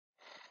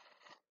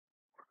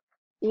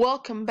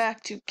Welcome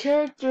back to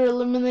Character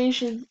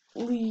Elimination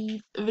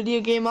League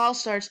Video Game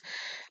All-Stars.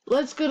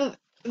 Let's go to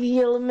the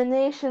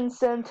Elimination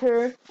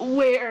Center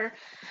where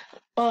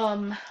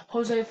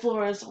Jose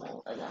Flores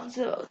will announce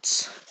the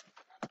votes.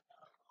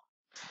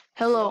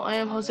 Hello, I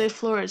am Jose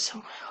Flores.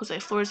 Jose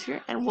Flores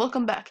here, and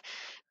welcome back.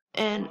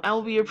 And I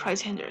will be your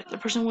prize hander. The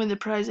person winning the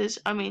prizes,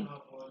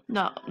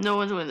 no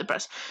one's winning the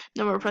prize.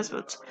 No more prize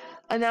votes.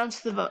 Announce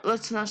the vote.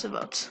 Let's announce the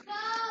votes.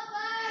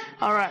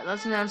 Alright,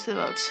 let's announce the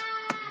votes.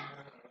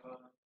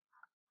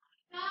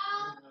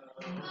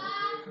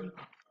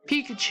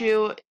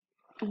 Pikachu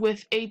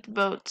with 8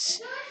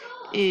 votes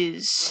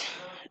is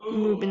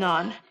moving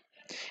on,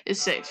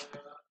 is safe.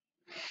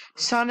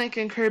 Sonic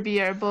and Kirby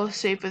are both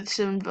safe with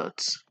 7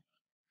 votes.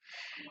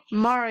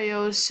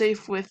 Mario is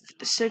safe with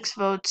 6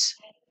 votes.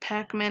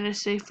 Pac-Man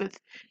is safe with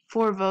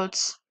 4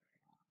 votes.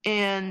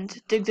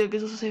 And Dig Dug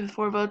is also safe with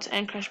 4 votes.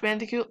 And Crash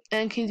Bandicoot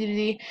and King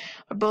Dedede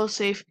are both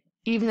safe,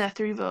 even at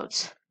 3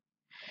 votes.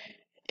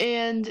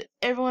 And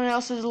everyone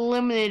else is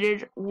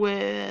eliminated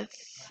with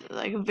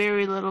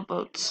very little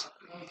votes.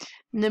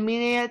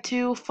 Namine at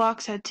 2,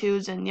 Fox at 2,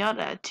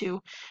 Zenyatta at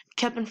 2,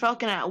 Captain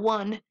Falcon at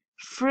 1,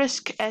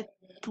 Frisk at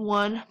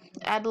 1,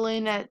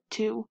 Adeline at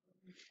 2,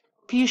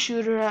 Pea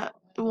Shooter at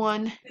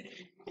 1,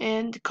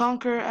 and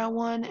Conquer at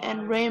 1,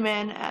 and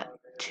Rayman at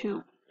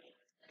 2.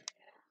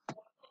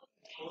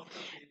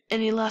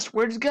 Any last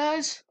words,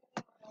 guys?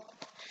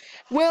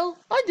 Well,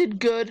 I did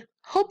good.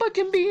 Hope I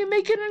can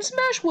make it in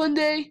Smash one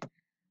day.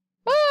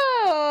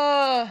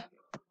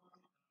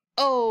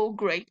 Oh,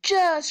 great.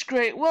 Just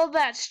great. Well,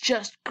 that's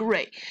just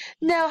great.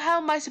 Now, how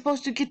am I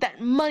supposed to get that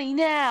money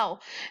now?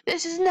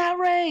 This is an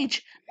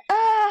outrage.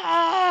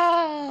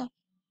 Well,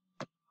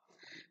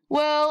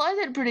 I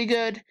did pretty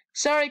good.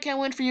 Sorry I can't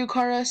win for you,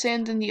 Kara,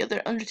 Sans, and the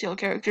other Undertale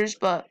characters,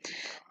 but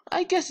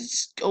I guess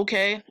it's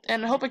okay.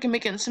 And I hope I can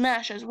make it in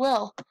Smash as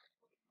well.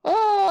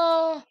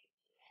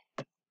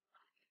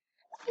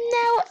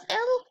 Now,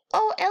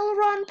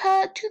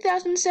 Elronpa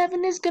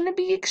 2007 is gonna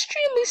be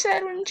extremely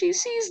sad when she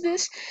sees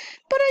this,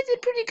 but I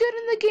did pretty good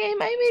in the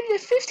game. I made it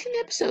to 15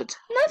 episodes.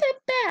 Not that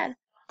bad.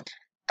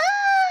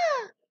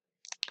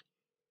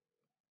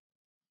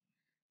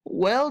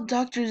 Well,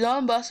 Dr.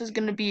 Zomboss is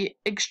gonna be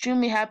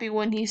extremely happy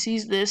when he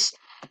sees this.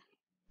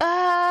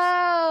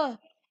 Oh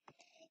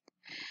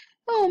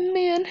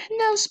man,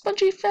 now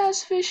Spongy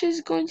Fastfish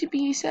is going to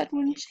be sad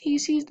when he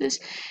sees this,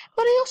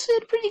 but I also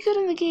did pretty good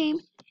in the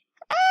game.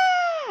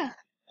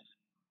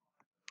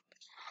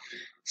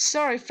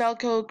 Sorry,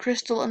 Falco,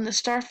 Crystal, and the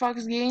Star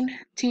Fox team,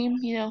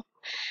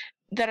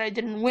 that I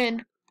didn't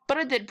win, but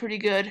I did pretty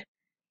good.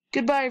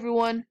 Goodbye,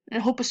 everyone, and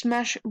I hope a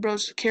Smash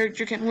Bros.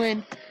 Character can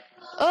win.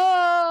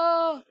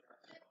 I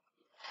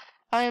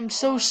am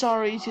so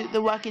sorry to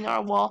the Wacky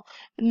Narwhal.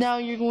 Now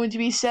you're going to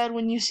be sad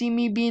when you see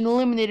me being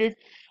eliminated.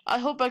 I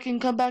hope I can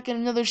come back in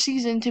another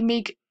season to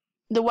make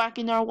the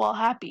Wacky Narwhal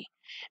happy.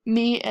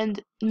 Me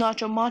and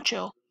Nacho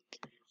Macho.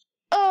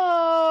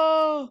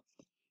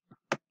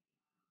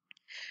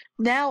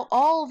 Now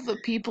all of the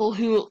people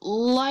who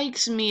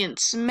likes me in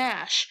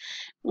Smash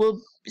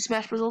Bros.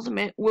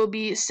 Ultimate will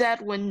be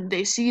sad when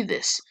they see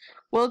this.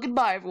 Well,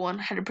 goodbye, everyone.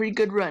 Had a pretty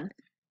good run.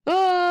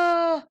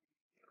 There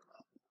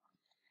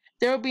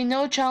will be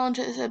no challenge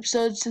this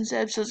episode since the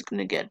episode is going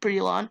to get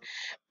pretty long.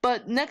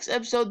 But next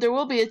episode, there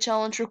will be a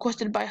challenge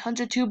requested by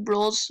HunterTube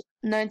Bros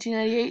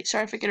 1998.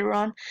 Sorry if I get it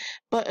wrong.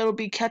 But it'll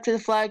be Capture the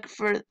Flag.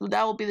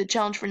 That will be the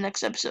challenge for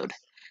next episode.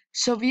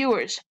 So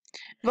viewers,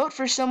 vote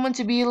for someone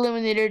to be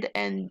eliminated,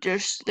 and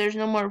there's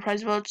no more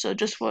prize votes, so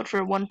just vote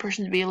for one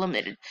person to be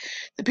eliminated.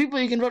 The people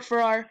you can vote for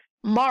are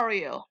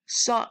Mario,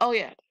 but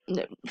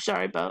they're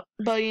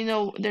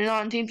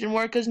not on teams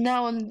anymore because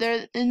now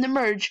they're in the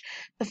merge,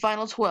 the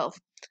final 12.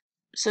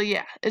 So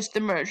yeah, it's the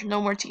merge, no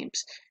more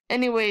teams.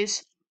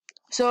 Anyways,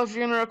 so if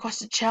you're gonna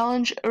request a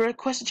challenge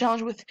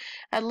with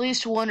at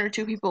least 1 or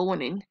 2 people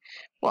winning.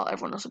 Well,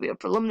 everyone else will be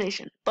up for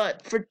elimination,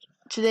 but for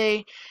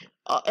today,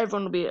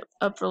 everyone will be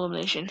up for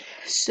elimination.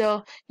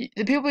 So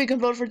the people you can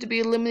vote for to be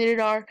eliminated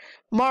are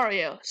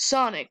Mario,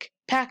 Sonic,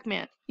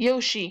 Pac-Man,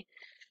 Yoshi,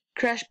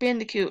 Crash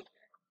Bandicoot,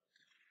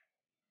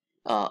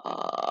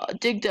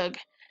 Dig Dug,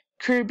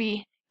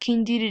 Kirby,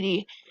 King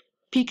Dedede,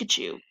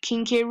 Pikachu,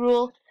 King K.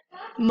 Rool,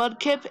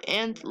 Mudkip,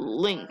 and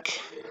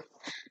Link.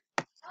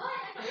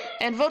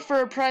 And vote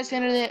for a prize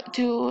candidate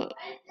to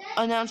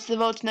announce the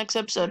votes next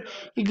episode.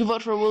 You can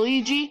vote for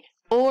Luigi,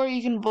 or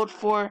you can vote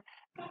for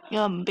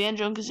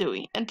Banjo and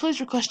Kazooie. And please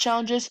request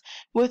challenges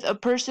with a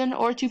person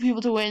or 2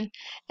 people to win,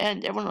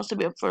 and everyone else will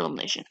be up for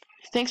elimination.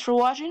 Thanks for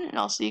watching, and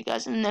I'll see you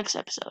guys in the next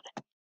episode.